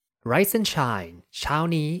Rise and Shine เช้า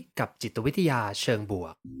นี้กับจิตวิทยาเชิงบว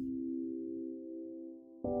ก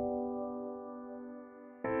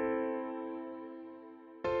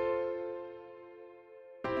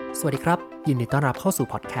สวัสดีครับยินดีต้อนรับเข้าสู่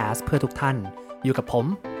พอดแคสต์เพื่อทุกท่านอยู่กับผม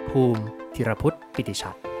ภูมิธีรพุทธปิติ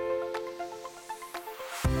ชัด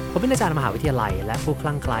ผมเป็นอาจารย์มหาวิทยาลัยและผู้ค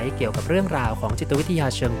ลั่งไคล้เกี่ยวกับเรื่องราวของจิตวิทยา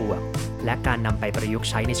เชิงบวกและการนำไปประยุกต์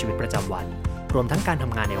ใช้ในชีวิตประจำวันรวมทั้งการท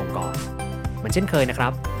ำงานในองค์กรเหมือนเช่นเคยนะครั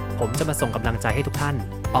บผมจะมาส่งกำลังใจให้ทุกท่าน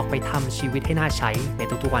ออกไปทำชีวิตให้น่าใช้ใน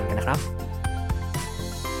ทุกๆวันกันนะครับ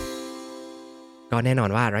ก็แน่นอน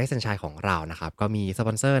ว่า Rise and Shine ของเรานะครับก็มีสป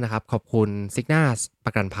อนเซอร์นะครับขอบคุณ Cigna ป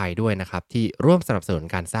ระกันภัยด้วยนะครับที่ร่วมสนับสนุน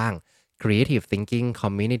การสร้าง Creative Thinking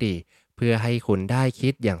Community เพื่อให้คุณได้คิ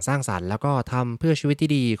ดอย่างสร้างสรรค์แล้วก็ทำเพื่อชีวิตที่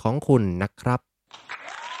ดีของคุณนะครับ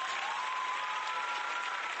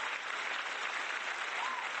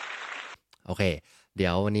โอเคเดี๋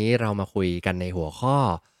ยววันนี้เรามาคุยกันในหัวข้อ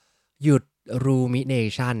หยุด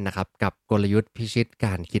rumination นะครับกับกลยุทธ์พิชิตก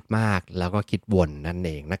ารคิดมากแล้วก็คิดวนนั่นเอ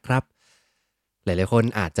งนะครับหลายๆคน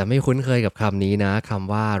อาจจะไม่คุ้นเคยกับคำนี้นะค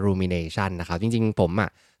ำว่า rumination นะครับจริงๆผม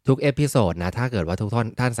ทุกเอพิโซดนะถ้าเกิดว่าทุก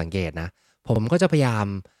ท่านสังเกตนะผมก็จะพยายาม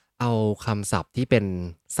เอาคำศัพท์ที่เป็น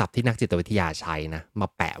ศัพท์ที่นักจิตวิทยาใช้นะมา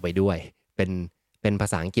แปะไว้ด้วยเป็นภา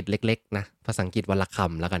ษาอังกฤษเล็กๆนะภาษาอังกฤษวันละค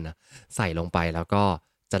ำแล้วกันนะใส่ลงไปแล้วก็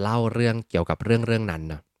จะเล่าเรื่องเกี่ยวกับเรื่องนั้น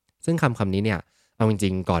นะซึ่งคำนี้เนี่ยเอาจ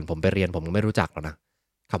ริงๆก่อนผมไปเรียนผมก็ไม่รู้จักหรอกนะ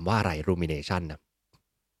คำว่าอะไร rumination นะ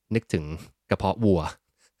นึกถึงกระเพาะวัว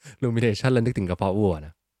rumination แล้วนึกถึงกระเพาะวัวน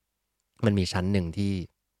ะมันมีชั้นหนึ่ง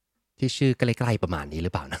ที่ชื่อใกล้ๆประมาณนี้หรื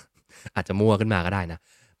อเปล่านะ อาจจะมั่วขึ้นมาก็ได้นะ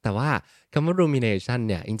แต่ว่าคำว่า rumination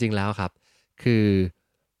เนี่ยจริงๆแล้วครับคือ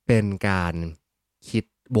เป็นการคิด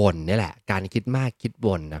วนนี่แหละการคิดมากคิดว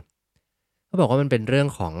นนะเขาบอกว่ามันเป็นเรื่อง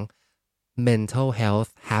ของ mental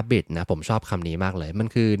health habit นะผมชอบคำนี้มากเลยมัน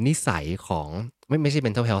คือนิสัยของไม่ใช่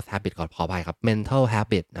mental health habit ขออภัยครับ mental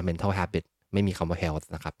habit นะ mental habit ไม่มีคำว่า health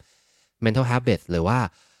นะครับ mental habit หรือว่า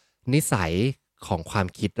นิสัยของความ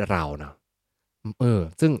คิดเราเนาะ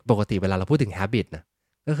ซึ่งปกติเวลาเราพูดถึง habit นะ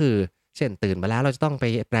ก็คือเช่นตื่นมาแล้วเราจะต้องไป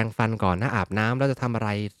แปรงฟันก่อนนะอาบน้ำเราจะทำอะไร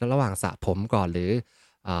ระหว่างสระผมก่อนหรือ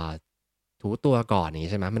อ่าถูตัวก่อนนี้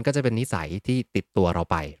ใช่ไหมมันก็จะเป็นนิสัยที่ติดตัวเรา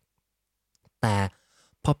ไปแต่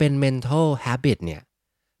พอเป็น mental habit เนี่ย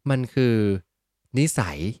มันคือนิ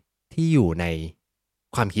สัยที่อยู่ใน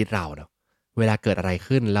ความคิดเราเนาะเวลาเกิดอะไร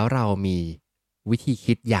ขึ้นแล้วเรามีวิธี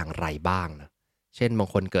คิดอย่างไรบ้างนะเช่นบาง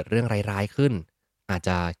คนเกิดเรื่องร้ายๆขึ้นอาจจ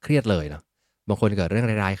ะเครียดเลยเนาะบางคนเกิดเรื่อง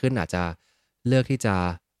ร้ายๆขึ้นอาจจะเลือกที่จะ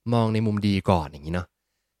มองในมุมดีก่อนอย่างนี้เนาะ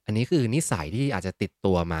อันนี้คือนิสัยที่อาจจะติด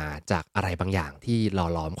ตัวมาจากอะไรบางอย่างที่หล่อ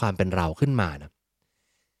หลอมความเป็นเราขึ้นมานะ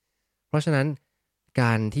เพราะฉะนั้นก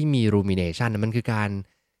ารที่มี rumination มันคือการ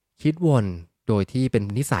คิดวนโดยที่เป็น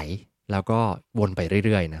นิสัยแล้วก็วนไปเ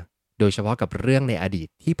รื่อยๆนะโดยเฉพาะกับเรื่องในอดีต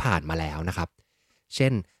ที่ผ่านมาแล้วนะครับเช่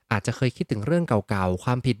นอาจจะเคยคิดถึงเรื่องเก่าๆคว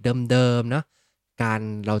ามผิดเดิมๆนะ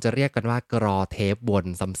เราจะเรียกกันว่ากรอเทปวน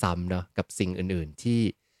ซ้ำๆเนาะกับสิ่งอื่นๆที่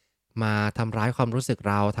มาทำร้ายความรู้สึก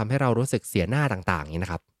เราทำให้เรารู้สึกเสียหน้าต่างๆนี้น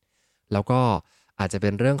ะครับแล้วก็อาจจะเป็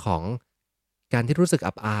นเรื่องของการที่รู้สึก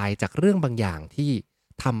อับอายจากเรื่องบางอย่างที่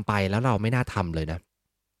ทำไปแล้วเราไม่น่าทำเลยนะ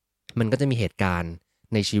มันก็จะมีเหตุการณ์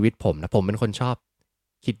ในชีวิตผมนะผมเป็นคนชอบ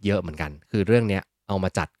คิดเยอะเหมือนกันคือเรื่องเนี้ยเอามา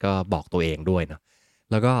จัดก็บอกตัวเองด้วยเนาะ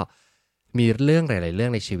แล้วก็มีเรื่องหลายๆเรื่อ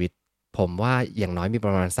งในชีวิตผมว่าอย่างน้อยมีป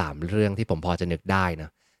ระมาณ3เรื่องที่ผมพอจะนึกได้นะ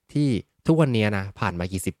ที่ทุกวันนี้นะผ่านมา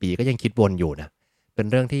กี่สิบปีก็ยังคิดวนอยู่นะเป็น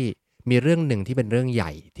เรื่องที่มีเรื่องหนึ่งที่เป็นเรื่องให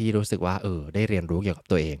ญ่ที่รู้สึกว่าได้เรียนรู้เกี่ยวกับ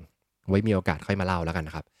ตัวเองไว้มีโอกาสค่อยมาเล่าแล้วกันน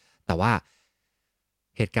ะครับแต่ว่า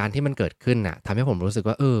เหตุการณ์ที่มันเกิดขึ้นน่ะทำให้ผมรู้สึก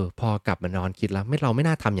ว่าพอกลับมานอนคิดแล้วเราไม่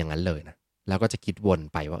น่าทำอย่างนั้นเลยนะแล้วก็จะคิดวน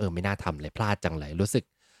ไปว่าไม่น่าทำเลยพลาดจังเลยรู้สึก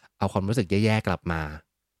เอาความรู้สึกแย่ๆกลับมา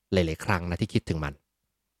หลายๆครั้งนะที่คิดถึงมัน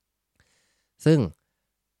ซึ่ง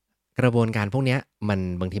กระบวนการพวกนี้มัน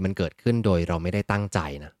บางทีมันเกิดขึ้นโดยเราไม่ได้ตั้งใจ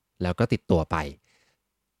นะแล้วก็ติดตัวไป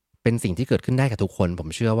เป็นสิ่งที่เกิดขึ้นได้กับทุกคนผม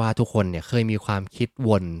เชื่อว่าทุกคนเนี่ยเคยมีความคิดว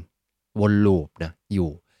นลูปนะอยู่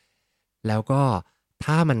แล้วก็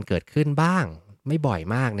ถ้ามันเกิดขึ้นบ้างไม่บ่อย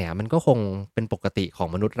มากเนี่ยมันก็คงเป็นปกติของ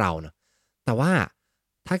มนุษย์เรานะแต่ว่า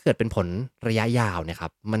ถ้าเกิดเป็นผลระยะยาวเนี่ยครั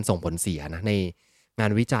บมันส่งผลเสียนะในงา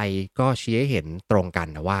นวิจัยก็ชี้ให้เห็นตรงกัน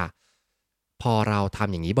นะว่าพอเราท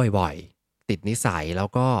ำอย่างนี้บ่อยๆติดนิสัยแล้ว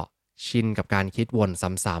ก็ชินกับการคิดวน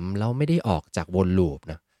ซ้ำๆแล้วไม่ได้ออกจากวนลูป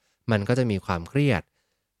นะมันก็จะมีความเครียด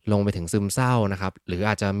ลงไปถึงซึมเศร้านะครับหรืออ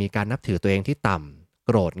าจจะมีการนับถือตัวเองที่ต่ำโ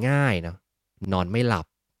กรธง่ายนะนอนไม่หลับ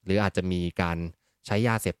หรืออาจจะมีการใช้ย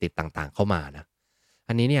าเสพติดต่างๆเข้ามานะ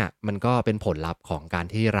อันนี้เนี่ยมันก็เป็นผลลัพธ์ของการ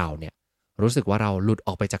ที่เราเนี่ยรู้สึกว่าเราหลุดอ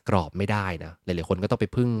อกไปจากกรอบไม่ได้นะหลายๆคนก็ต้องไป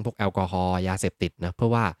พึ่งพวกแอลกอฮอล์ยาเสพติดนะเพื่อ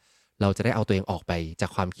ว่าเราจะได้เอาตัวเองออกไปจาก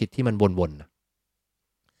ความคิดที่มันวนๆนะ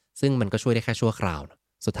ซึ่งมันก็ช่วยได้แค่ชั่วคราวนะ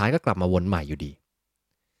สุดท้ายก็กลับมาวนใหม่อยู่ดี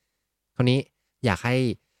คราวนี้อยากให้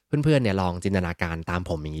เพื่อนๆเนี่ยลองจินตนาการตาม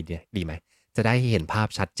ผมอย่างนี้ดีไหมจะได้เห็นภาพ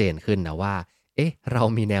ชัดเจนขึ้นนะว่าเอ๊ะเรา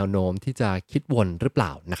มีแนวโน้มที่จะคิดวนหรือเปล่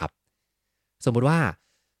านะครับสมมุติว่า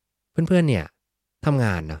เพื่อนๆเนี่ยทำง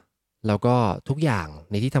านนะแล้วก็ทุกอย่าง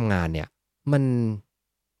ในที่ทำงานเนี่ยมัน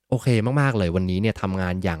โอเคมากๆเลยวันนี้เนี่ยทำงา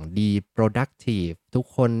นอย่างดี productive ทุก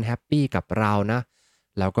คนแฮปปีกับเรานะ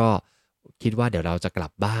แล้วก็คิดว่าเดี๋ยวเราจะกลั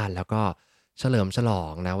บบ้านแล้วก็เฉลิมฉลอ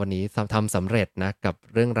งนะวันนี้ทำสำเร็จนะกับ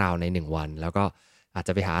เรื่องราวใน1วันแล้วก็อาจจ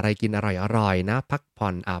ะไปหาอะไรกินอร่อยๆนะพักผ่อ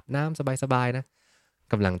นอาบน้ำสบายๆนะ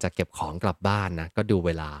กำลังจะเก็บของกลับบ้านนะก็ดูเ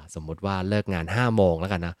วลาสมมุติว่าเลิกงาน5โมงแล้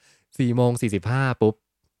วกันนะ4:45ปุ๊บ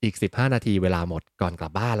อีก15นาทีเวลาหมดก่อนกลั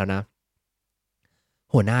บบ้านแล้วนะ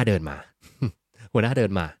หัวหน้าเดินมา หัวหน้าเดิ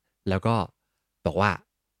นมาแล้วก็บอกว่า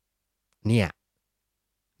เนี่ย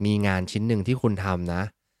มีงานชิ้นหนึ่งที่คุณทำนะ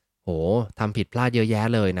โหทำผิดพลาดเยอะแยะ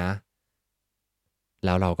เลยนะแ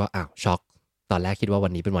ล้วเราก็อ้าวช็อกตอนแรกคิดว่าวั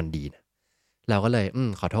นนี้เป็นวันดีนะเราก็เลย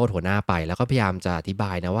ขอโทษหัวหน้าไปแล้วก็พยายามจะอธิบ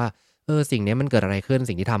ายนะว่าสิ่งนี้มันเกิดอะไรขึ้น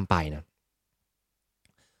สิ่งที่ทำไปนะ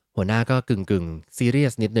หัวหน้าก็กึ่งซีเรีย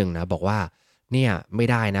สนิดนึงนะบอกว่าเนี่ยไม่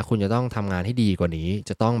ได้นะคุณจะต้องทำงานให้ดีกว่านี้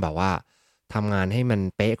จะต้องแบบว่าทำงานให้มัน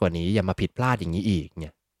เป๊ะกว่านี้อย่ามาผิดพลาดอย่างนี้อีกเนี่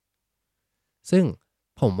ย ซึ่ง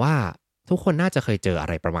ผมว่าทุกคนน่าจะเคยเจออะ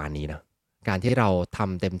ไรประมาณนี้นะการที่เราท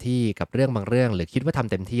ำเต็มที่กับเรื่องบางเรื่องหรือคิดว่าท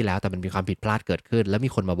ำเต็มที่แล้วแต่มันมีความผิดพลาดเกิดขึ้นแล้วมี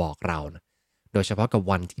คนมาบอกเรานะโดยเฉพาะกับ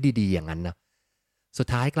วันที่ดีๆอย่างนั้นนะสุด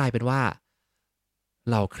ท้ายกลายเป็นว่า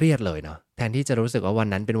เราเครียดเลยเนาะแทนที่จะรู้สึกว่าวัน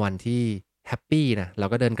นั้นเป็นวันที่แฮปปี้นะเรา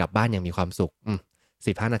ก็เดินกลับบ้านอย่างมีความสุข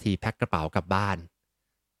15นาทีแพ็คกระเป๋ากลับบ้าน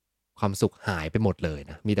ความสุขหายไปหมดเลย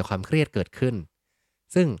นะมีแต่ความเครียดเกิดขึ้น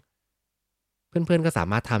ซึ่ง เพื่อนๆก็สา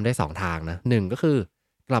มารถทำได้2ทางนะ1ก็คือ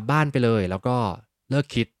กลับบ้านไปเลยแล้วก็เลิก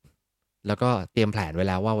คิดแล้วก็เตรียมแผนไว้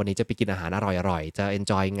แล้วว่าวันนี้จะไปกินอาหารอร่อยๆจะเอน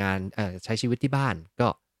จอยงานใช้ชีวิตที่บ้านก็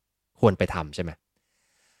ควรไปทำใช่ไหม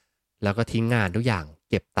แล้วก็ทิ้งงานทุกอย่าง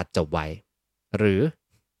เก็บตัดจบไว้หรือ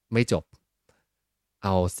ไม่จบเอ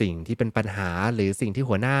าสิ่งที่เป็นปัญหาหรือสิ่งที่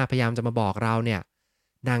หัวหน้าพยายามจะมาบอกเราเนี่ย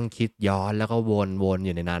นั่งคิดย้อนแล้วก็วนๆอ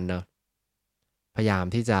ยู่ในนั้นเนาะพยายาม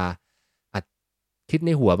ที่จะ คิดใน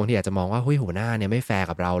หัวบางทีอาจจะมองว่าเฮ้ยหัวหน้าเนี่ยไม่แฟร์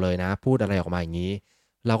กับเราเลยนะพูดอะไรออกมาอย่างนี้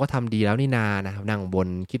เราก็ทำดีแล้วนี่นานะนั่งบน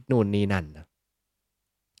คิดนู่นนี่นั่นนะ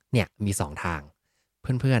เนี่ยมี2ทาง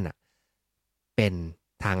เพื่อนๆอ่ะเป็น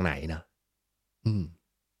ทางไหนเนาะอืม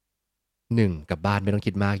1กลับบ้านไม่ต้อง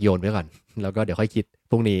คิดมากโยนไว้ก่อนแล้วก็เดี๋ยวค่อยคิด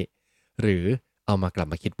พรุ่งนี้หรือเอามากลับ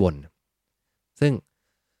มาคิดวนซึ่ง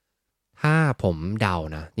ถ้าผมเดา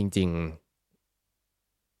นะจริง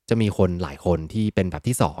ๆจะมีคนหลายคนที่เป็นแบบ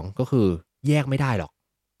ที่2ก็คือแยกไม่ได้หรอก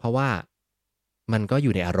เพราะว่ามันก็อ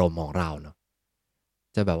ยู่ในอารมณ์ของเราเนาะ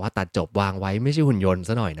จะแบบว่าตัดจบวางไว้ไม่ใช่หุ่นยนต์ซ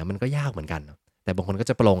ะหน่อยนะมันก็ยากเหมือนกันเนาะแต่บางคนก็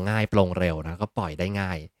จะปลงง่ายปลงเร็วนะก็ปล่อยได้ง่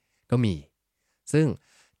ายก็มีซึ่ง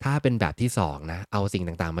ถ้าเป็นแบบที่2นะเอาสิ่ง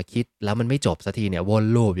ต่างๆมาคิดแล้วมันไม่จบสักทีเนี่ยวน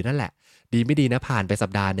ลูปอยู่นั่นแหละดีไม่ดีนะผ่านไปสั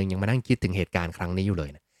ปดาห์นึงยังมานั่งคิดถึงเหตุการณ์ครั้งนี้อยู่เลย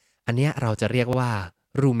นะอันเนี้ยเราจะเรียกว่า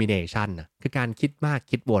rumination นะคือการคิดมาก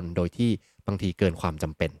คิดวนโดยที่บางทีเกินความจ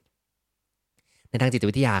ำเป็นในทางจิต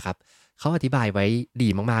วิทยาครับ เขาอธิบายไว้ดี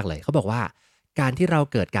มากๆเลย เขาบอกว่าการที่เรา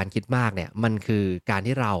เกิดการคิดมากเนี่ยมันคือการ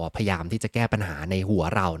ที่เราพยายามที่จะแก้ปัญหาในหัว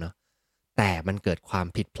เราเนาะแต่มันเกิดความ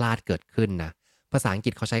ผิดพลาดเกิดขึ้นนะภาษาอังก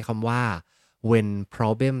ฤษเขาใช้คำว่า when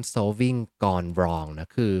problem solving gone wrong นะ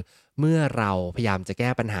คือเมื่อเราพยายามจะแก้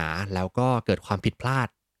ปัญหาแล้วก็เกิดความผิดพลาด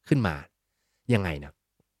ขึ้นมายังไงนะ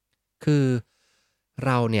คือเ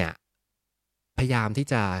ราเนี่ยพยายามที่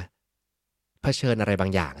จะเผชิญอะไรบา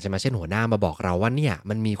งอย่างใช่ไหมเช่นหัวหน้ามาบอกเราว่าเนี่ย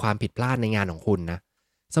มันมีความผิดพลาดในงานของคุณนะ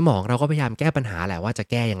สมองเราก็พยายามแก้ปัญหาแหละว่าจะ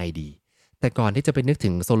แก้ยังไงดีแต่ก่อนที่จะไปนึกถึ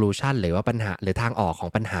งโซลูชันหรือว่าปัญหาหรือทางออกของ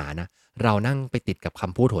ปัญหานะเรานั่งไปติดกับค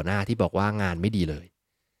ำพูดหัวหน้าที่บอกว่างานไม่ดีเลย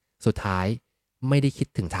สุดท้ายไม่ได้คิด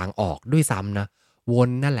ถึงทางออกด้วยซ้ำนะวน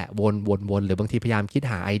นั่นแหละวนหรือบางทีพยายามคิด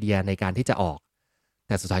หาไอเดียในการที่จะออกแ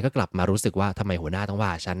ต่สุดท้ายก็กลับมารู้สึกว่าทำไมหัวหน้าต้องว่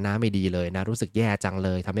าฉันนะไม่ดีเลยนะรู้สึกแย่จังเล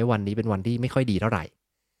ยทำให้วันนี้เป็นวันที่ไม่ค่อยดีเท่าไหร่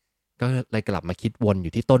ก็เลยกลับมาคิดวนอ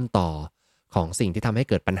ยู่ที่ต้นต่อของสิ่งที่ทำให้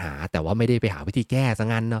เกิดปัญหาแต่ว่าไม่ได้ไปหาวิธีแก้ซะ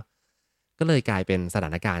งั้นเนาะก็เลยกลายเป็นสถา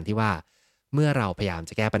นการณ์ที่ว่าเมื่อเราพยายาม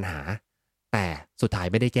จะแก้ปัญหาแต่สุดท้าย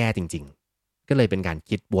ไม่ได้แก้จริงๆก็เลยเป็นการ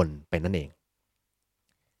คิดวนไปนั่นเอง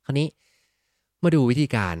คราวนี้มาดูวิธี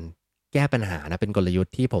การแก้ปัญหานะเป็นกลยุท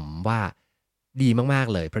ธ์ที่ผมว่าดีมาก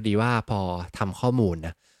ๆเลยเพราะดีว่าพอทำข้อมูลน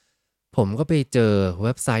ะผมก็ไปเจอเ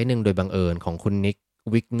ว็บไซต์หนึ่งโดยบังเอิญของคุณนิก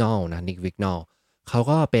วิกนอลนะนิกวิกนอลเขา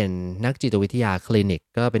ก็เป็นนักจิตวิทยาคลินิก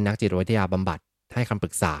ก็เป็นนักจิตวิทยาบำบัดให้คำปรึ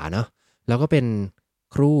กษาเนาะแล้วก็เป็น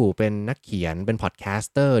ครูเป็นนักเขียนเป็นพอดแคส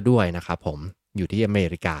เตอร์ด้วยนะครับผมอยู่ที่อเม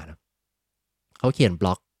ริกานะเขาเขียนบ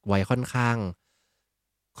ล็อกไว้ค่อนข้าง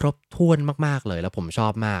ค ครบถ้วนมากๆเลยแล้วผมชอ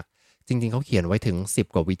บมากจริงๆเขาเขียนไว้ถึง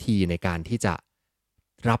10กว่าวิธีในการที่จะ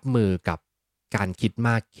รับมือกับการคิดม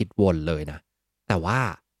ากคิดวนเลยนะแต่ว่า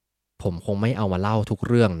ผมคงไม่เอามาเล่าทุก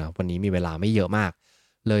เรื่องนะวันนี้มีเวลาไม่เยอะมาก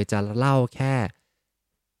เลยจะเล่าแค่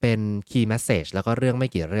เป็น key message แล้วก็เรื่องไม่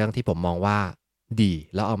กี่เรื่องที่ผมมองว่าดี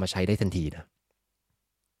แล้วเอามาใช้ได้ทันทีนะ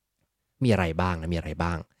มีอะไรบ้างนะมีอะไร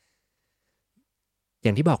บ้างอย่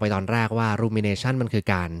างที่บอกไปตอนแรกว่า rumination มันคือ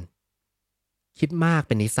การคิดมากเ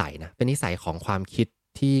ป็นนิสัยนะเป็นนิสัยของความคิด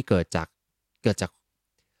ที่เกิดจาก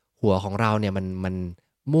หัวของเราเนี่ยมัน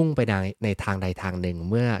มุ่งไปในทางใดทางหนึ่ง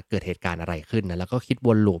เมื่อเกิดเหตุการณ์อะไรขึ้นนะแล้วก็คิดว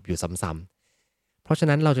นลูปอยู่ซ้ำๆเพราะฉะ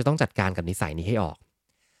นั้นเราจะต้องจัดการกับนิสัยนี้ให้ออก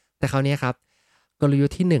แต่คราวนี้ครับกลยุท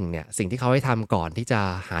ธ์ที่1เนี่ยสิ่งที่เขาให้ทำก่อนที่จะ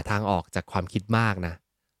หาทางออกจากความคิดมากนะ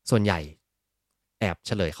ส่วนใหญ่แอบเ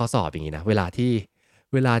ฉลยข้อสอบอย่างนี้นะเวลา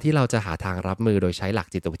ที่เราจะหาทางรับมือโดยใช้หลัก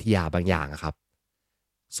จิตวิทยาบางอย่างอะครับ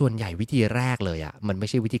ส่วนใหญ่วิธีแรกเลยอะมันไม่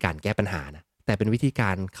ใช่วิธีการแก้ปัญหานะแต่เป็นวิธีกา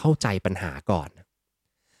รเข้าใจปัญหาก่อน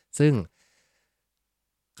ซึ่ง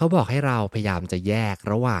เขาบอกให้เราพยายามจะแยก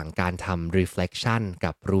ระหว่างการทำ reflection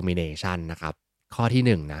กับ rumination นะครับข้อ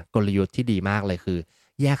ที่1นะกลยุทธ์ที่ดีมากเลยคือ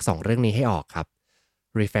แยก2เรื่องนี้ให้ออกครับ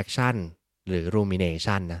reflection หรือ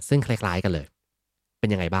rumination นะซึ่งคล้ายๆกันเลยเป็น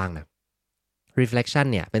ยังไงบ้างนะ reflection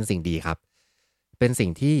เนี่ยเป็นสิ่งดีครับเป็นสิ่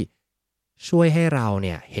งที่ช่วยให้เราเ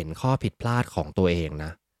นี่ยเห็นข้อผิดพลาดของตัวเองน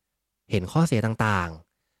ะเห็นข้อเสียต่าง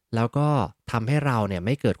ๆแล้วก็ทำให้เราเนี่ยไ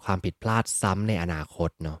ม่เกิดความผิดพลาดซ้ำในอนาคต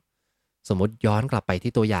เนาะสมมุติย้อนกลับไป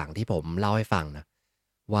ที่ตัวอย่างที่ผมเล่าให้ฟังนะ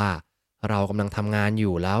ว่าเรากำลังทำงานอ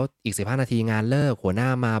ยู่แล้วอีก15นาทีงานเลิกหัวหน้า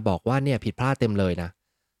มาบอกว่าเนี่ยผิดพลาดเต็มเลยนะ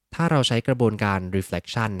ถ้าเราใช้กระบวนการ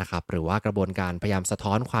reflection นะครับหรือว่ากระบวนการพยายามสะ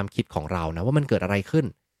ท้อนความคิดของเรานะว่ามันเกิดอะไรขึ้น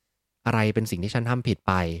อะไรเป็นสิ่งที่ฉันทำผิด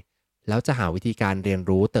ไปแล้วจะหาวิธีการเรียน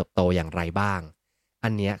รู้เติบโตอย่างไรบ้างอั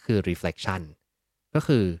นเนี้ยคือ reflection ก็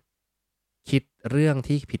คือคิดเรื่อง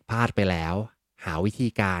ที่ผิดพลาดไปแล้วหาวิธี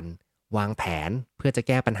การวางแผนเพื่อจะแ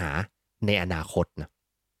ก้ปัญหาในอนาคตนะ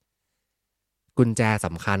กุญแจส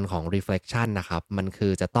ำคัญของ reflection นะครับมันคื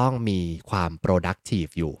อจะต้องมีความ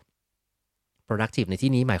productive อยู่ productive ใน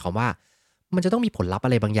ที่นี้หมายความว่ามันจะต้องมีผลลัพธ์อ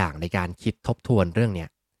ะไรบางอย่างในการคิดทบทวนเรื่องเนี้ย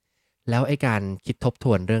แล้วไอ้การคิดทบท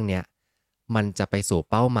วนเรื่องเนี้ยมันจะไปสู่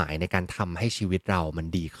เป้าหมายในการทำให้ชีวิตเรามัน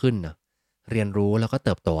ดีขึ้นนะเรียนรู้แล้วก็เ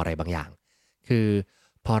ติบโตอะไรบางอย่างคือ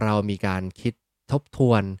พอเรามีการคิดทบท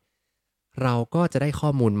วนเราก็จะได้ข้อ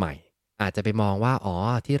มูลใหม่อาจจะไปมองว่าอ๋อ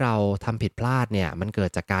ที่เราทำผิดพลาดเนี่ยมันเกิด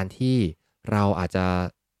จากการที่เราอาจจะ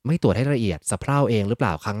ไม่ตรวจให้ละเอียดสะเพร่าเองหรือเปล่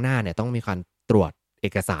าครั้งหน้าเนี่ยต้องมีการตรวจเอ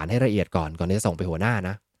กสารให้ละเอียดก่อนที่จะส่งไปหัวหน้าน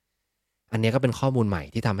ะอันนี้ก็เป็นข้อมูลใหม่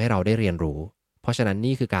ที่ทำให้เราได้เรียนรู้เพราะฉะนั้น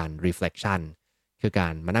นี่คือการ reflection คือกา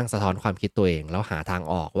รมานั่งสะท้อนความคิดตัวเองแล้วหาทาง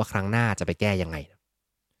ออกว่าครั้งหน้าจะไปแก้ยังไง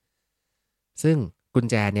ซึ่งกุญ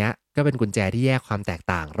แจเนี้ยก็เป็นกุญแจที่แยกความแตก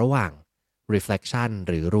ต่างระหว่าง reflection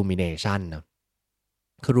หรือ rumination นะ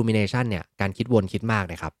คือ rumination เนี่ยการคิดวนคิดมาก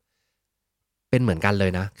นะครับเป็นเหมือนกันเล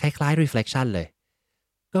ยนะคล้ายๆ reflection เลย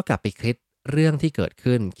ก็กลับไปคิดเรื่องที่เกิด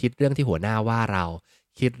ขึ้นคิดเรื่องที่หัวหน้าว่าเรา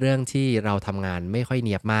คิดเรื่องที่เราทำงานไม่ค่อยเ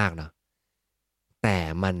นียบมากเนาะแต่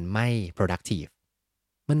มันไม่ productive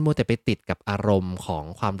มันมัวแต่ไปติดกับอารมณ์ของ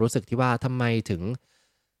ความรู้สึกที่ว่าทำไมถึง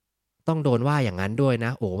ต้องโดนว่าอย่างนั้นด้วยน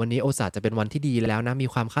ะโอ้วันนี้โอซาจะเป็นวันที่ดีแล้วนะมี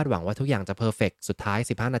ความคาดหวังว่าทุกอย่างจะเพอร์เฟกสุดท้าย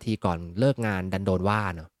15นาทีก่อนเลิกงานดันโดนว่า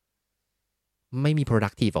เนาะไม่มี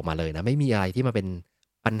productive ออกมาเลยนะไม่มีอะไรที่มาเป็น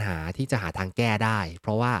ปัญหาที่จะหาทางแก้ได้เพ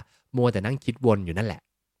ราะว่ามัวแต่นั่งคิดวนอยู่นั่นแหละ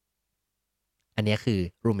อันนี้คือ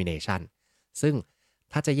rumination ซึ่ง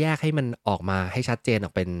ถ้าจะแยกให้มันออกมาให้ชัดเจนอ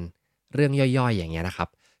อกเป็นเรื่องย่อยๆอย่างเงี้ยนะครับ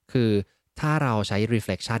คือถ้าเราใช้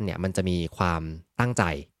reflection เนี่ยมันจะมีความตั้งใจ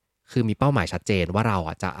คือมีเป้าหมายชัดเจนว่าเรา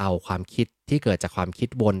จะเอาความคิดที่เกิดจากความคิด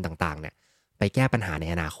วนต่างๆเนี่ยไปแก้ปัญหาใน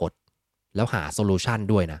อนาคตแล้วหาโซลูชัน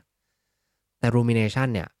ด้วยนะแต่ rumination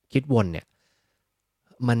เนี่ยคิดวนเนี่ย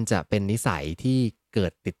มันจะเป็นนิสัยที่เกิ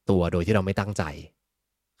ดติดตัวโดยที่เราไม่ตั้งใจ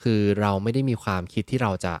คือเราไม่ได้มีความคิดที่เร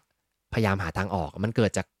าจะพยายามหาทางออกมันเกิ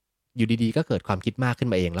ดจากอยู่ดีๆก็เกิดความคิดมากขึ้น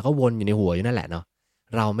มาเองแล้วก็วนอยู่ในหัวอยู่นั่นแหละเนาะ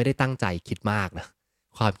เราไม่ได้ตั้งใจคิดมากนะ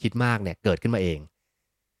ความคิดมากเนี่ยเกิดขึ้นมาเอง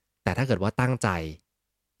แต่ถ้าเกิดว่าตั้งใจ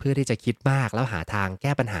เพื่อที่จะคิดมากแล้วหาทางแ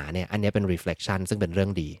ก้ปัญหาเนี่ยอันนี้เป็น reflection ซึ่งเป็นเรื่อ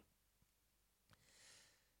งดี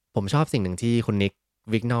ผมชอบสิ่งหนึ่งที่คุณนิก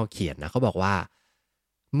วิกนอลเขียนนะเขาบอกว่า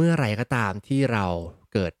เมื่อไรก็ตามที่เรา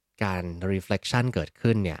เกิดการ reflection เกิด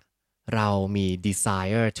ขึ้นเนี่ยเรามี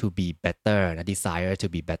desire to be better นะ desire to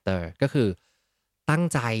be better ก็คือตั้ง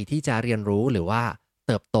ใจที่จะเรียนรู้หรือว่าเ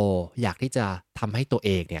ติบโตอยากที่จะทำให้ตัวเอ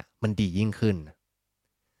งเนี่ยมันดียิ่งขึ้น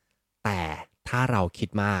แต่ถ้าเราคิด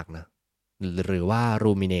มากนะหรือว่า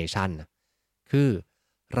rumination นะคือ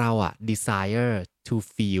เราdesire to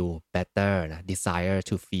feel better นะ desire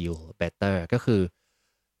to feel better ก็คือ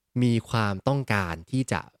มีความต้องการที่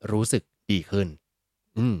จะรู้สึกดีขึ้น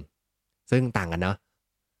อืมซึ่งต่างกันเนาะ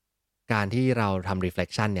การที่เราทำ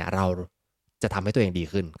reflection เนี่ยเราจะทำให้ตัวเองดี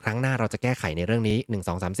ขึ้นครั้งหน้าเราจะแก้ไขในเรื่องนี้1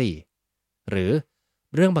 2 3 4หรือ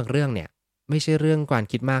เรื่องบางเรื่องเนี่ยไม่ใช่เรื่องการ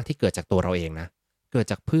คิดมากที่เกิดจากตัวเราเองนะเกิด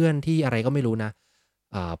จากเพื่อนที่อะไรก็ไม่รู้นะ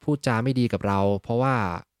พูดจาไม่ดีกับเราเพราะว่า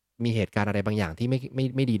มีเหตุการณ์อะไรบางอย่างที่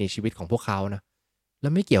ไม่ดีในชีวิตของพวกเขานะแล้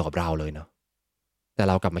วไม่เกี่ยวกับเราเลยเนาะแต่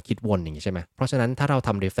เรากลับมาคิดวนอย่างนี้ใช่ไหมเพราะฉะนั้นถ้าเราท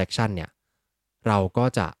ำ reflection เนี่ยเราก็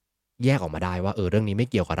จะแยกออกมาได้ว่าเรื่องนี้ไม่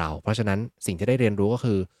เกี่ยวกับเราเพราะฉะนั้นสิ่งที่ได้เรียนรู้ก็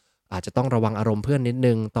คืออาจจะต้องระวังอารมณ์เพื่อนนิด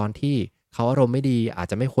นึงตอนที่เขาอารมณ์ไม่ดีอาจ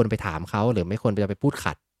จะไม่ควรไปถามเขาหรือไม่ควรจะไปพูด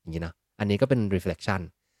ขัดอย่างนี้นะอันนี้ก็เป็น reflection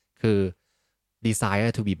คือ desire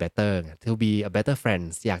to be better to be a better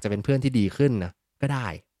friends อยากจะเป็นเพื่อนที่ดีขึ้นนะก็ได้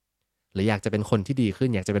หรืออยากจะเป็นคนที่ดีขึ้น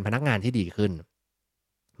อยากจะเป็นพนักงานที่ดีขึ้น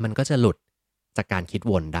มันก็จะหลุดจากการคิด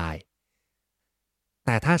วนได้แ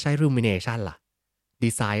ต่ถ้าใช้ rumination ล่ะ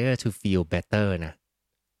desire to feel better นะ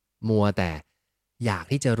มัวแต่อยาก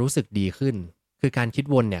ที่จะรู้สึกดีขึ้นคือการคิด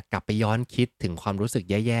วนเนี่ยกลับไปย้อนคิดถึงความรู้สึก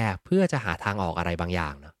แย่ๆเพื่อจะหาทางออกอะไรบางอย่า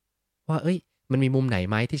งนะว่ามันมีมุมไหน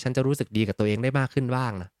ไหมที่ฉันจะรู้สึกดีกับตัวเองได้มากขึ้นบ้า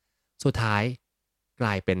งนะสุดท้ายกล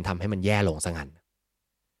ายเป็นทำให้มันแย่ลงซะงั้น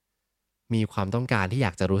มีความต้องการที่อย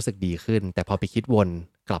ากจะรู้สึกดีขึ้นแต่พอไปคิดวน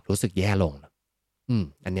กลับรู้สึกแย่ลงนะ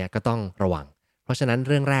อันเนี้ยก็ต้องระวังเพราะฉะนั้นเ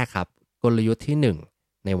รื่องแรกครับกลยุทธ์ที่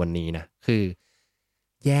1ในวันนี้นะคือ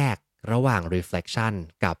แยกระหว่าง reflection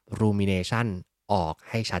กับ rumination ออก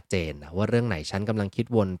ให้ชัดเจนนะว่าเรื่องไหนฉันกำลังคิด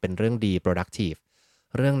วนเป็นเรื่องดี productive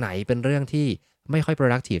เรื่องไหนเป็นเรื่องที่ไม่ค่อย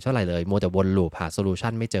productive เท่าไหร่เลยมัวแต่วนลูปหา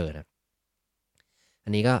solution ไม่เจอนะอั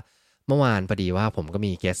นนี้ก็เมื่อวานพอดีว่าผมก็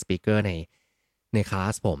มี guest speaker ในคลา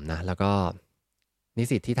สผมนะแล้วก็นิ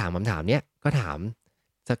สิตที่ถามคำถามเนี้ยก็ถาม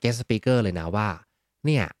guest speaker เลยนะว่าเ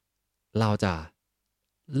นี่ยเราจะ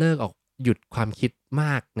เลิกออกหยุดความคิดม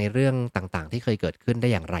ากในเรื่องต่างๆที่เคยเกิดขึ้นได้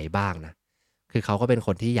อย่างไรบ้างนะคือเขาก็เป็นค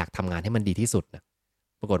นที่อยากทำงานให้มันดีที่สุดนะ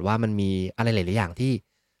ปรากฏว่ามันมีอะไรหลายๆอย่างที่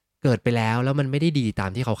เกิดไปแล้วมันไม่ได้ดีตา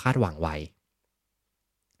มที่เขาคาดหวังไว้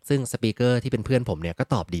ซึ่งสปีกเกอร์ที่เป็นเพื่อนผมเนี่ยก็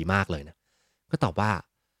ตอบดีมากเลยนะก็ตอบว่า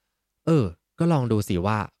ก็ลองดูสิ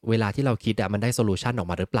ว่าเวลาที่เราคิดมันได้โซลูชันออก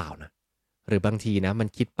มาหรือเปล่านะหรือบางทีนะมัน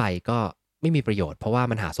คิดไปก็ไม่มีประโยชน์เพราะว่า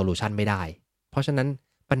มันหาโซลูชันไม่ได้เพราะฉะนั้น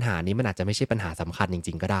ปัญหานี้มันอาจจะไม่ใช่ปัญหาสำคัญจ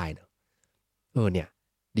ริงๆก็ได้นะเนี่ย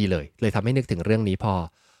ดีเลยทำให้นึกถึงเรื่องนี้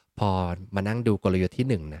พอมานั่งดูกลยุทธ์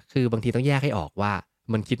ที่1นะคือบางทีต้องแยกให้ออกว่า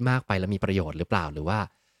มันคิดมากไปแล้วมีประโยชน์หรือเปล่าหรือว่า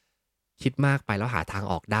คิดมากไปแล้วหาทาง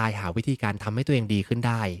ออกได้หาวิธีการทำให้ตัวเองดีขึ้นไ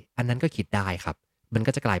ด้อันนั้นก็คิดได้ครับมัน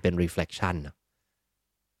ก็จะกลายเป็น reflection นะ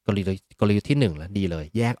กลยุทธ์ที่1แล้วดีเลย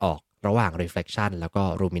แยกออกระหว่าง reflection แล้วก็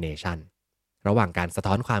rumination ระหว่างการสะ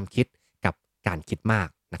ท้อนความคิดกับการคิดมาก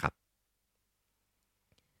นะครับ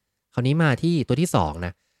คราวนี้มาที่ตัวที่2น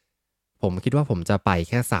ะผมคิดว่าผมจะไป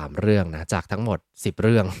แค่3เรื่องนะจากทั้งหมด10เ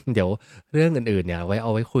รื่องเดี๋ยวเรื่องอื่นๆเนี่ยเอ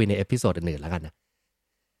าไว้คุยในเอพิโซดอื่นๆแล้วกันนะ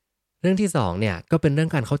เรื่องที่2เนี่ยก็เป็นเรื่อง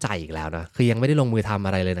การเข้าใจอีกแล้วนะคือยังไม่ได้ลงมือทำอ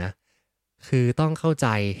ะไรเลยนะคือต้องเข้าใจ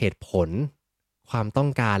เหตุผลความต้อง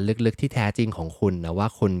การลึกๆที่แท้จริงของคุณนะว่า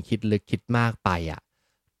คุณคิดลึกคิดมากไป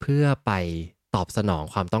เพื่อไปตอบสนอง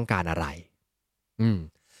ความต้องการอะไร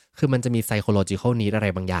คือมันจะมี psychological need อะไร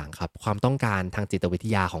บางอย่างครับความต้องการทางจิตวิท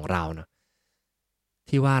ยาของเรานะ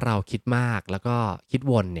ที่ว่าเราคิดมากแล้วก็คิด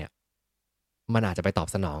วนเนี่ยมันอาจจะไปตอบ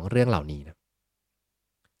สนองเรื่องเหล่านี้นะ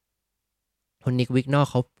คุณนิกวิกนอล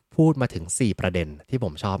เขาพูดมาถึง4ประเด็นที่ผ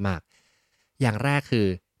มชอบมากอย่างแรกคือ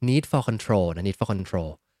need for control นะ need for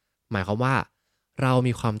control หมายความว่าเรา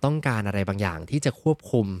มีความต้องการอะไรบางอย่างที่จะควบ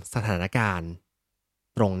คุมสถานการณ์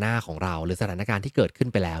ตรงหน้าของเราหรือสถานการณ์ที่เกิดขึ้น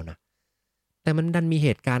ไปแล้วนะแต่มันดันมีเห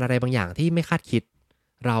ตุการณ์อะไรบางอย่างที่ไม่คาดคิด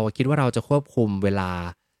เราคิดว่าเราจะควบคุมเวลา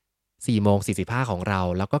4:45ของเรา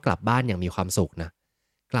แล้วก็กลับบ้านอย่างมีความสุขนะ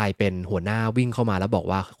กลายเป็นหัวหน้าวิ่งเข้ามาแล้วบอก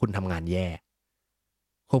ว่าคุณทำงานแย่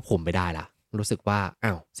ควบคุมไม่ได้ละรู้สึกว่า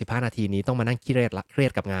15นาทีนี้ต้องมานั่งเครีย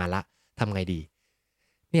ดกับงานละทำไงดี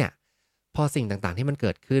เนี่ยพอสิ่งต่างๆที่มันเ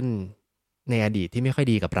กิดขึ้นในอดีตที่ไม่ค่อย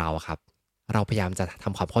ดีกับเราครับเราพยายามจะท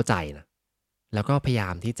ำความเข้าใจนะแล้วก็พยายา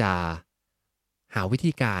มที่จะหาวิ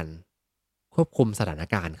ธีการควบคุมสถาน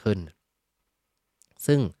การณ์ขึ้น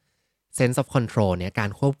ซึ่ง sense of control เนี่ยการ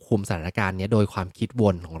ควบคุมสถานการณ์เนี้ยโดยความคิดว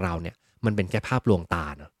นของเราเนี่ยมันเป็นแค่ภาพลวงตา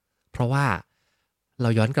เนาะเพราะว่าเรา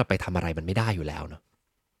ย้อนกลับไปทำอะไรมันไม่ได้อยู่แล้วเนาะ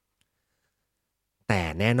แต่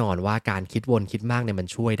แน่นอนว่าการคิดวนคิดมากเนี่ยมัน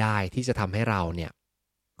ช่วยได้ที่จะทำให้เราเนี่ย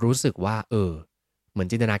รู้สึกว่าเหมือน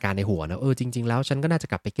จินตนาการในหัวนะจริงๆแล้วฉันก็น่าจะ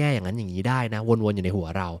กลับไปแก้อย่างนั้นอย่างนี้ได้นะวนๆอยู่ในหัว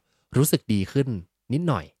เรารู้สึกดีขึ้นนิด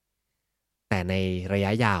หน่อยแต่ในระย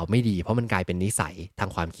ะยาวไม่ดีเพราะมันกลายเป็นนิสัยทาง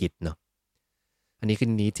ความคิดเนาะอันนี้คือ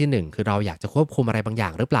นี้ที่1คือเราอยากจะควบคุมอะไรบางอย่า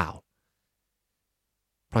งหรือเปล่า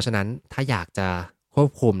เพราะฉะนั้นถ้าอยากจะ ควบ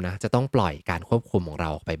คุมนะจะต้องปล่อยการควบคุมของเรา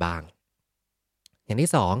ออกไปบ้างอย่าง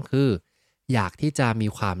ที่สองคืออยากที่จะมี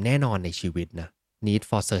ความแน่นอนในชีวิตนะ need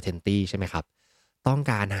for certainty ใช่ไหมครับต้อง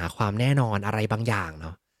การหาความแน่นอนอะไรบางอย่างเน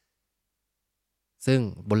าะซึ่ง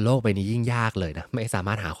บนโลกใบนี้ยิ่งยากเลยนะไม่สาม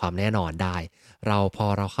ารถหาความแน่นอนได้พอ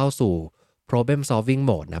เราเข้าสู่ problem solving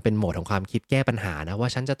mode นะเป็นโหมดของความคิดแก้ปัญหานะว่า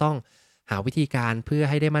ฉันจะต้องหาวิธีการเพื่อ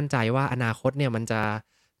ให้ได้มั่นใจว่าอนาคตเนี่ยมันจะ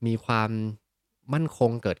มีความมั่นค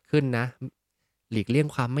งเกิดขึ้นนะหลีกเลี่ยง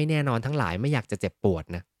ความไม่แน่นอนทั้งหลายไม่อยากจะเจ็บปวด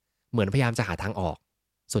นะเหมือนพยายามจะหาทางออก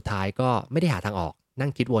สุดท้ายก็ไม่ได้หาทางออกนั่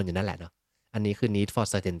งคิดวนอยู่นั่นแหละเนาะอันนี้คือ need for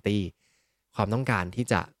certainty ความต้องการที่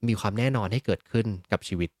จะมีความแน่นอนให้เกิดขึ้นกับ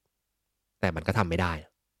ชีวิตแต่มันก็ทำไม่ได้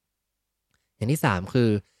อย่างที่3คือ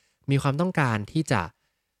มีความต้องการที่จะ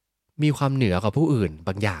มีความเหนือกว่าผู้อื่นบ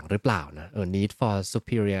างอย่างหรือเปล่านะneed for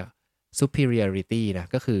superiority นะ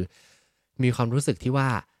ก็คือมีความรู้สึกที่ว่า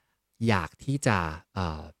อยากที่จะ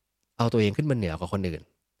เอาตัวเองขึ้นมาเหนือกว่าคนอื่น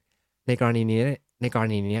ในกรณี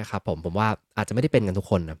นี้ครับผมว่าอาจจะไม่ได้เป็นกันทุก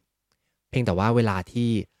คนนะเพียงแต่ว่าเวลาที่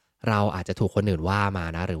เราอาจจะถูกคนอื่นว่ามา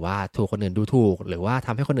นะหรือว่าถูกคนอื่นดูถูกหรือว่าท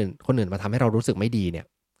ำให้คนอื่นมาทำให้เรารู้สึกไม่ดีเนี่ย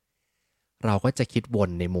เราก็จะคิดวน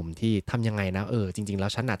ในมุมที่ทำยังไงนะจริงๆแล้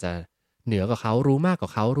วฉันอาจจะเหนือกว่าเขารู้มากกว่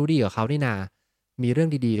าเขารู้ดีกว่าเขานี่นามีเรื่อง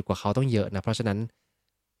ดีๆกว่าเขาต้องเยอะนะเพราะฉะนั้น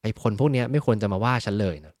ไอ้คนพวกนี้ไม่ควรจะมาว่าฉันเล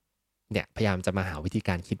ยนะเนี่ยพยายามจะมาหาวิธีก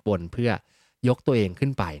ารคิดวนเพื่อยกตัวเองขึ้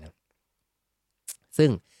นไปนะซึ่ง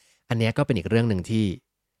อันนี้ก็เป็นอีกเรื่องหนึ่งที่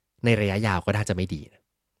ในระยะยาวก็น่าจะไม่ดีนะ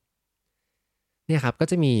เนี่ยครับก็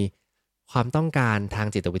จะมีความต้องการทาง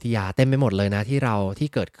จิตวิทยาเต็มไปหมดเลยนะที่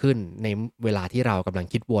เกิดขึ้นในเวลาที่เรากำลัง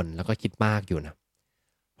คิดวนแล้วก็คิดมากอยู่นะ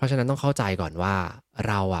เพราะฉะนั้นต้องเข้าใจก่อนว่า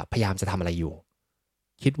เราพยายามจะทำอะไรอยู่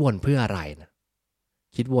คิดวนเพื่ออะไรนะ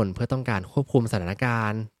คิดวนเพื่อต้องการควบคุมสถานกา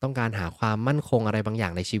รณ์ต้องการหาความมั่นคงอะไรบางอย่า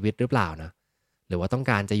งในชีวิตหรือเปล่านะหรือว่าต้อง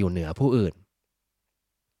การจะอยู่เหนือผู้อื่น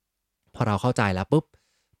พอเราเข้าใจแล้วปุ๊บ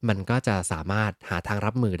มันก็จะสามารถหาทาง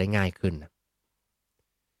รับมือได้ง่ายขึ้น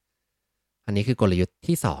อันนี้คือกลยุทธ์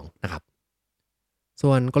ที่2นะครับ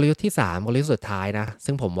ส่วนกลยุทธ์ที่3กลยุทธ์สุดท้ายนะ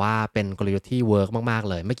ซึ่งผมว่าเป็นกลยุทธ์ที่เวิร์กมากๆ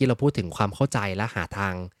เลยเมื่อกี้เราพูดถึงความเข้าใจและหาทา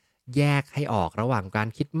งแยกให้ออกระหว่างการ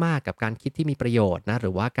คิดมากกับการคิดที่มีประโยชน์นะหรื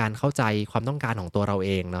อว่าการเข้าใจความต้องการของตัวเราเ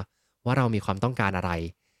องเนาะว่าเรามีความต้องการอะไร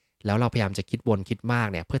แล้วเราพยายามจะคิดวนคิดมาก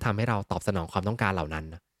เนี่ยเพื่อทำให้เราตอบสนองความต้องการเหล่านั้น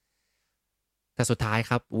นะแต่สุดท้าย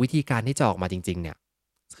ครับวิธีการที่จะออกมาจริงๆเนี่ย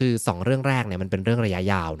คือ2เรื่องแรกเนี่ยมันเป็นเรื่องระยะ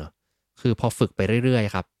ยาวเนาะคือพอฝึกไปเรื่อย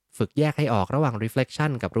ๆครับฝึกแยกให้ออกระหว่าง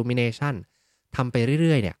reflection กับ rumination ทำไปเ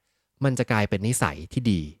รื่อยๆเนี่ยมันจะกลายเป็นนิสัยที่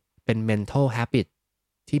ดีเป็น mental habit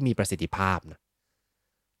ที่มีประสิทธิภาพนะ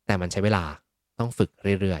แต่มันใช้เวลาต้องฝึก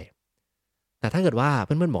เรื่อยๆแต่ถ้าเกิดว่าเ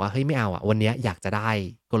พื่อนๆบอกว่าเฮ้ยไม่เอาวันนี้อยากจะได้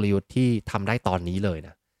กลยุทธ์ที่ทำได้ตอนนี้เลยน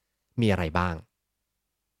ะมีอะไรบ้าง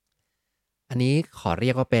อันนี้ขอเรี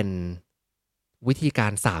ยกว่าเป็นวิธีกา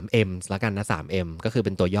ร 3M แล้วกันนะ 3M ก็คือเ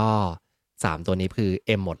ป็นตัวย่อ3ตัวนี้คือ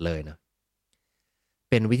M หมดเลยนะ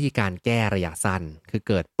เป็นวิธีการแก้ระยะสั้นคือ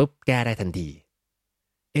เกิดปุ๊บแก้ได้ทันที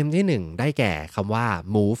M ที่1ได้แก่คำว่า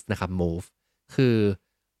move นะครับ move คือ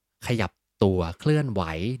ขยับตัวเคลื่อนไหว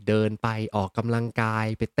เดินไปออกกำลังกาย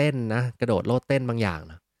ไปเต้นนะกระโดดโลดเต้นบางอย่าง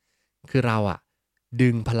นะคือเราดึ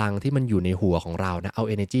งพลังที่มันอยู่ในหัวของเรานะเอา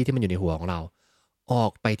energy ที่มันอยู่ในหัวของเราออ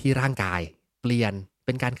กไปที่ร่างกายเปลี่ยนเ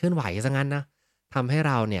ป็นการเคลื่อนไหวซะงั้นนะทำให้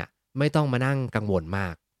เราเนี่ยไม่ต้องมานั่งกังวลมา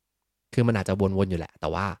กคือมันอาจจะวนๆอยู่แหละแต่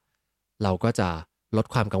ว่าเราก็จะลด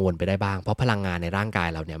ความกังวลไปได้บ้างเพราะพลังงานในร่างกาย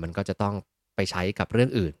เราเนี่ยมันก็จะต้องไปใช้กับเรื่อง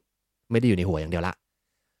อื่นไม่ได้อยู่ในหัวอย่างเดียวละ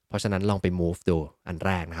เพราะฉะนั้นลองไป move ดูอันแ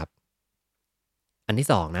รกนะครับอันที่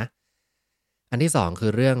2นะอันที่2คื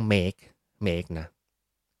อเรื่อง make นะ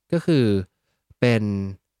ก็คือเป็น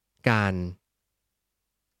การ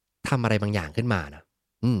ทำอะไรบางอย่างขึ้นมานะ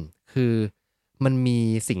คือมันมี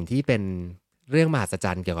สิ่งที่เป็นเรื่องมหัศจ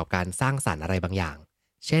รรย์เกี่ยวกับการสร้างสรรค์อะไรบางอย่าง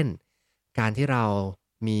เช่นการที่เรา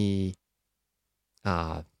มีอ่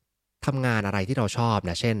าทำงานอะไรที่เราชอบ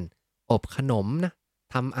นะเช่นอบขนมนะ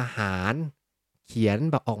ทำอาหารเขียน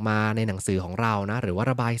แบบออกมาในหนังสือของเรานะหรือว่า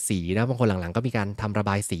ระบายสีนะบางคนหลังๆก็มีการทำระ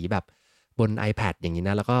บายสีแบบบน iPad อย่างนี้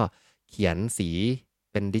นะแล้วก็เขียนสี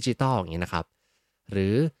เป็นดิจิตอลอย่างนี้นะครับหรื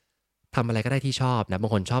อทำอะไรก็ได้ที่ชอบนะบา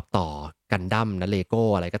งคนชอบต่อกันดั้มนะเลโก้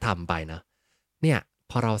อะไรก็ทำไปนะเนี่ย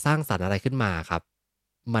พอเราสร้างสรรค์อะไรขึ้นมาครับ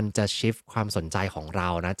มันจะชิฟความสนใจของเรา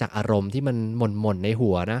นะจากอารมณ์ที่มันหม่นๆใน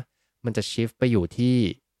หัวนะมันจะชิฟไปอยู่ที่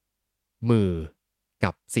มือกั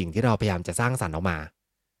บสิ่งที่เราพยายามจะสร้างสรรค์ออกมา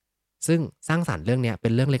ซึ่งสร้างสรรค์เรื่องนี้เป็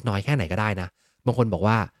นเรื่องเล็กน้อยแค่ไหนก็ได้นะบางคนบอก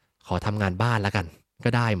ว่าขอทำงานบ้านแล้วกันก็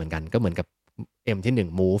ได้เหมือนกันก็เหมือนกับ M ที่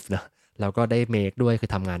1 move นะแล้วก็ได้ make ด้วยคือ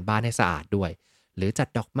ทำงานบ้านให้สะอาดด้วยหรือจัด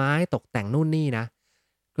ดอกไม้ตกแต่งนู่นนี่นะ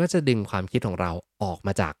ก็จะดึงความคิดของเราออกม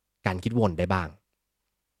าจากการคิดวนได้บ้าง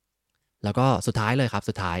แล้วก็สุดท้ายเลยครับ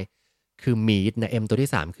สุดท้าย คือ meet นะ M ตัว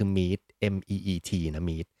ที่3คือ meet MEET นะ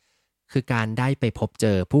meet คือการได้ไปพบเจ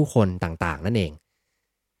อผู้คนต่างๆนั่นเอง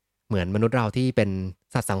เหมือนมนุษย์เราที่เป็น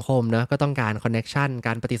สัตว์สังคมนะก็ต้องการ connection ก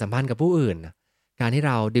ารปฏิสัมพันธ์กับผู้อื่นนะการที่เ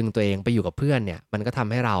ราดึงตัวเองไปอยู่กับเพื่อนเนี่ยมันก็ท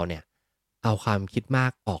ำให้เราเนี่ยเอาความคิดมา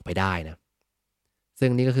กออกไปได้นะซึ่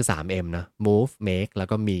งนี่ก็คือ 3M นะ move make แล้ว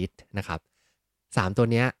ก็ meet นะครับ3ตัว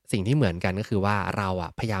เนี้ยสิ่งที่เหมือนกันก็คือว่าเรา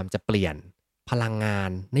พยายามจะเปลี่ยนพลังงาน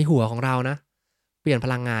ในหัวของเรานะเปลี่ยนพ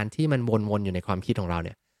ลังงานที่มันวนๆอยู่ในความคิดของเราเ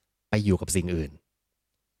นี่ยไปอยู่กับสิ่งอื่น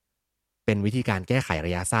เป็นวิธีการแก้ไขร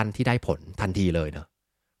ะยะสั้นที่ได้ผลทันทีเลยเนาะ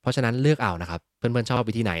เพราะฉะนั้นเลือกเอานะครับเพื่อนๆชอบ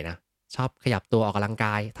วิธีไหนนะชอบขยับตัวออกกำลังก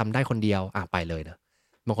ายทำได้คนเดียวไปเลยนะ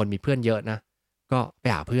บางคนมีเพื่อนเยอะนะก็ไป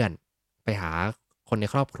หาเพื่อนไปหาคนใน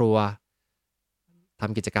ครอบครัวท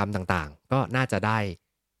ำกิจกรรมต่างๆก็น่าจะได้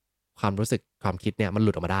ความรู้สึกความคิดเนี่ยมันห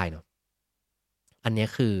ลุดออกมาได้เนาะอันนี้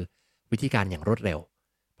คือวิธีการอย่างรวดเร็ว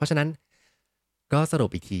เพราะฉะนั้นก็สรุป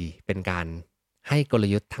อีกทีเป็นการให้กล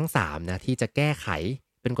ยุทธ์ทั้ง3นะที่จะแก้ไข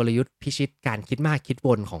เป็นกลยุทธ์พิชิตการคิดมากคิดว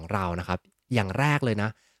นของเรานะครับอย่างแรกเลยนะ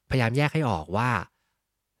พยายามแยกให้ออกว่า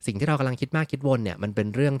สิ่งที่เรากำลังคิดมากคิดวนเนี่ยมันเป็น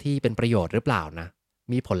เรื่องที่เป็นประโยชน์หรือเปล่านะ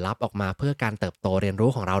มีผลลัพธ์ออกมาเพื่อการเติบโตเรียนรู้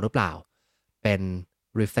ของเราหรือเปล่าเป็น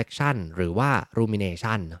reflection หรือว่า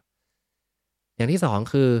rumination นะอย่างที่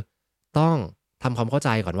2คือต้องทำความเข้าใจ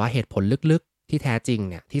ก่อนว่าเหตุผลลึกๆที่แท้จริง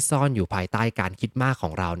เนี่ยที่ซ่อนอยู่ภายใต้การคิดมากขอ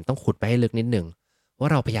งเราต้องขุดไปให้ลึกนิดหนึ่งว่า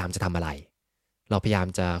เราพยายามจะทำอะไรเราพยายาม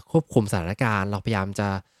จะควบคุมสถานการณ์เราพยายามจะ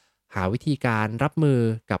หาวิธีการรับมือ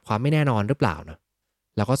กับความไม่แน่นอนหรือเปล่านะ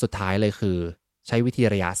แล้วก็สุดท้ายเลยคือใช้วิธี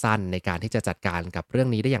ระยะสั้นในการที่จะจัดการกับเรื่อง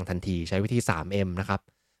นี้ได้อย่างทันทีใช้วิธี 3M นะครับ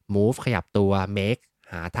move ขยับตัว make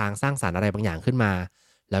หาทางสร้างสรรค์อะไรบางอย่างขึ้นมา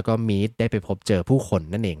แล้วก็ meet ได้ไปพบเจอผู้คน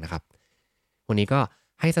นั่นเองนะครับวันนี้ก็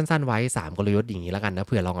ให้สั้นๆไว้3กลยุทธ์อย่างนี้แล้วกันนะเ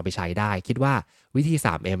ผื่อลองเอาไปใช้ได้คิดว่าวิธี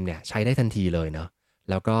 3M เนี่ยใช้ได้ทันทีเลยเนาะ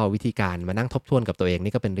แล้วก็วิธีการมานั่งทบทวนกับตัวเอง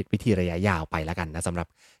นี่ก็เป็นวิธีระยะยาวไปแล้วกันนะสำหรับ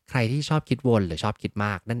ใครที่ชอบคิดวนหรือชอบคิดม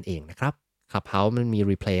ากนั่นเองนะครับClubhouseมันมี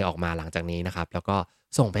รีเพลย์ออกมาหลังจากนี้นะครับแล้วก็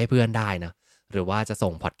ส่งไปให้เพื่อนได้นะหรือว่าจะ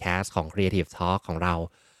ส่งพอดแคสต์ของ Creative Talk ของเรา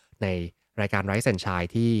ในรายการ Rise and Shine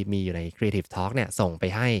ที่มีอยู่ใน Creative Talk เนี่ยส่งไป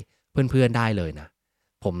ให้เพื่อนๆได้เลยนะ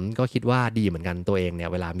ผมก็คิดว่าดีเหมือนกันตัวเองเนี่ย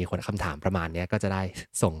เวลามีคนคำถามประมาณนี้ก็จะได้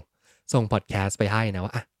ส่งพอดแคสต์ไปให้นะว่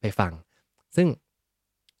าไปฟังซึ่ง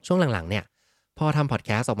ช่วงหลังๆเนี่ยพอทำพอดแค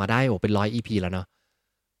สต์ออกมาได้เป็น100 EP แล้วเนาะ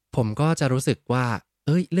ผมก็จะรู้สึกว่า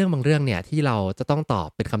เรื่องบางเรื่องเนี่ยที่เราจะต้องตอบ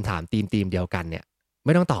เป็นคำถามธีมเดียวกันเนี่ยไ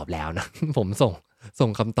ม่ต้องตอบแล้วนะ ผมส่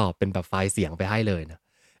งคำตอบเป็นแบบไฟล์เสียงไปให้เลยนะ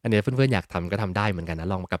อันนี้เพื่อนๆอยากทำก็ทำได้เหมือนกันนะ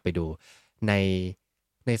ลองกลับไปดูใ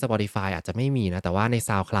น Spotify อาจจะไม่มีนะแต่ว่าใน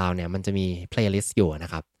SoundCloud เนี่ยมันจะมี playlist อยู่น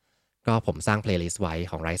ะครับก็ผมสร้าง playlist ไว้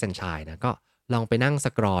ของ Rise and Shine นะก็ลองไปนั่งส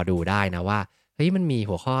กรอดูได้นะว่ามันมี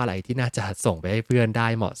หัวข้ออะไรที่น่าจะส่งไปให้เพื่อนได้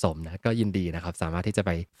เหมาะสมนะก็ยินดีนะครับสามารถที่จะไ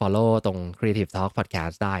ป follow ตรง Creative Talk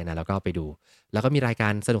Podcast ได้นะแล้วก็ไปดูแล้วก็มีรายกา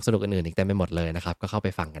รสนุกๆอื่นๆอีกเต็มไปหมดเลยนะครับก็เข้าไป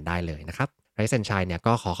ฟังกันได้เลยนะครับ Rise and Shine เนี่ย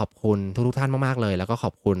ก็ขอขอบคุณทุกท่านมากๆเลยแล้วก็ข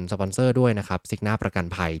อบคุณสปอนเซอร์ด้วยนะครับซิกนาประกัน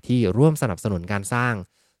ภัยที่ร่วมสนับสนุนการสร้าง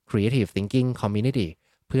Creative Thinking Community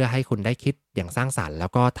เพื่อให้คุณได้คิดอย่างสร้างสรรค์แล้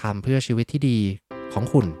วก็ทำเพื่อชีวิตที่ดีของ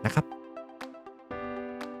คุณนะครับ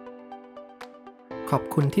ขอบ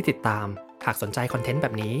คุณที่ติดตามหากสนใจคอนเทนต์แบ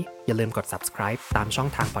บนี้อย่าลืมกด subscribe ตามช่อง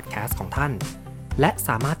ทาง podcast ของท่านและส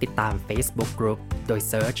ามารถติดตาม Facebook Group โดย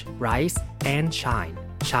search Rise and Shine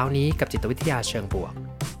เช้านี้กับจิตวิทยาเชิงบวก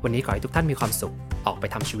วันนี้ขอให้ทุกท่านมีความสุขออกไป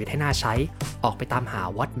ทำชีวิตให้น่าใช้ออกไปตามหา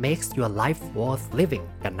what makes your life worth living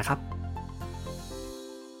กันนะครับ